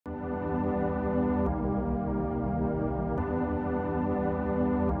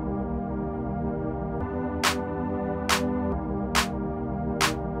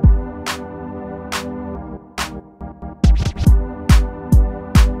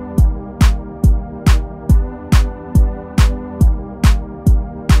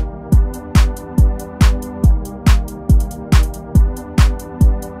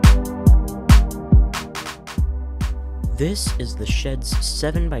This is the Shehds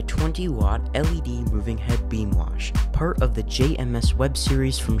 7x20 watt LED moving head beam wash, part of the JMS web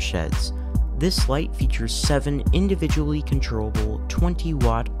series from Shehds. This light features 7 individually controllable 20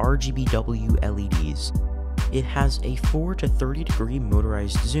 watt RGBW LEDs. It has a 4 to 30 degree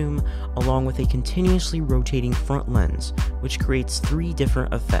motorized zoom along with a continuously rotating front lens, which creates 3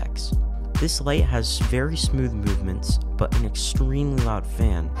 different effects. This light has very smooth movements, but an extremely loud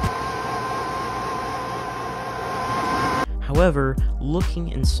fan. However, looking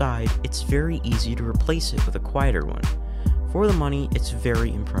inside, it's very easy to replace it with a quieter one. For the money, it's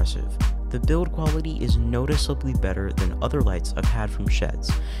very impressive. The build quality is noticeably better than other lights I've had from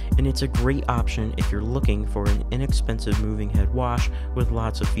Shehds, and it's a great option if you're looking for an inexpensive moving head wash with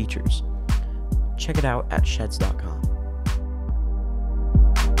lots of features. Check it out at shehds.com.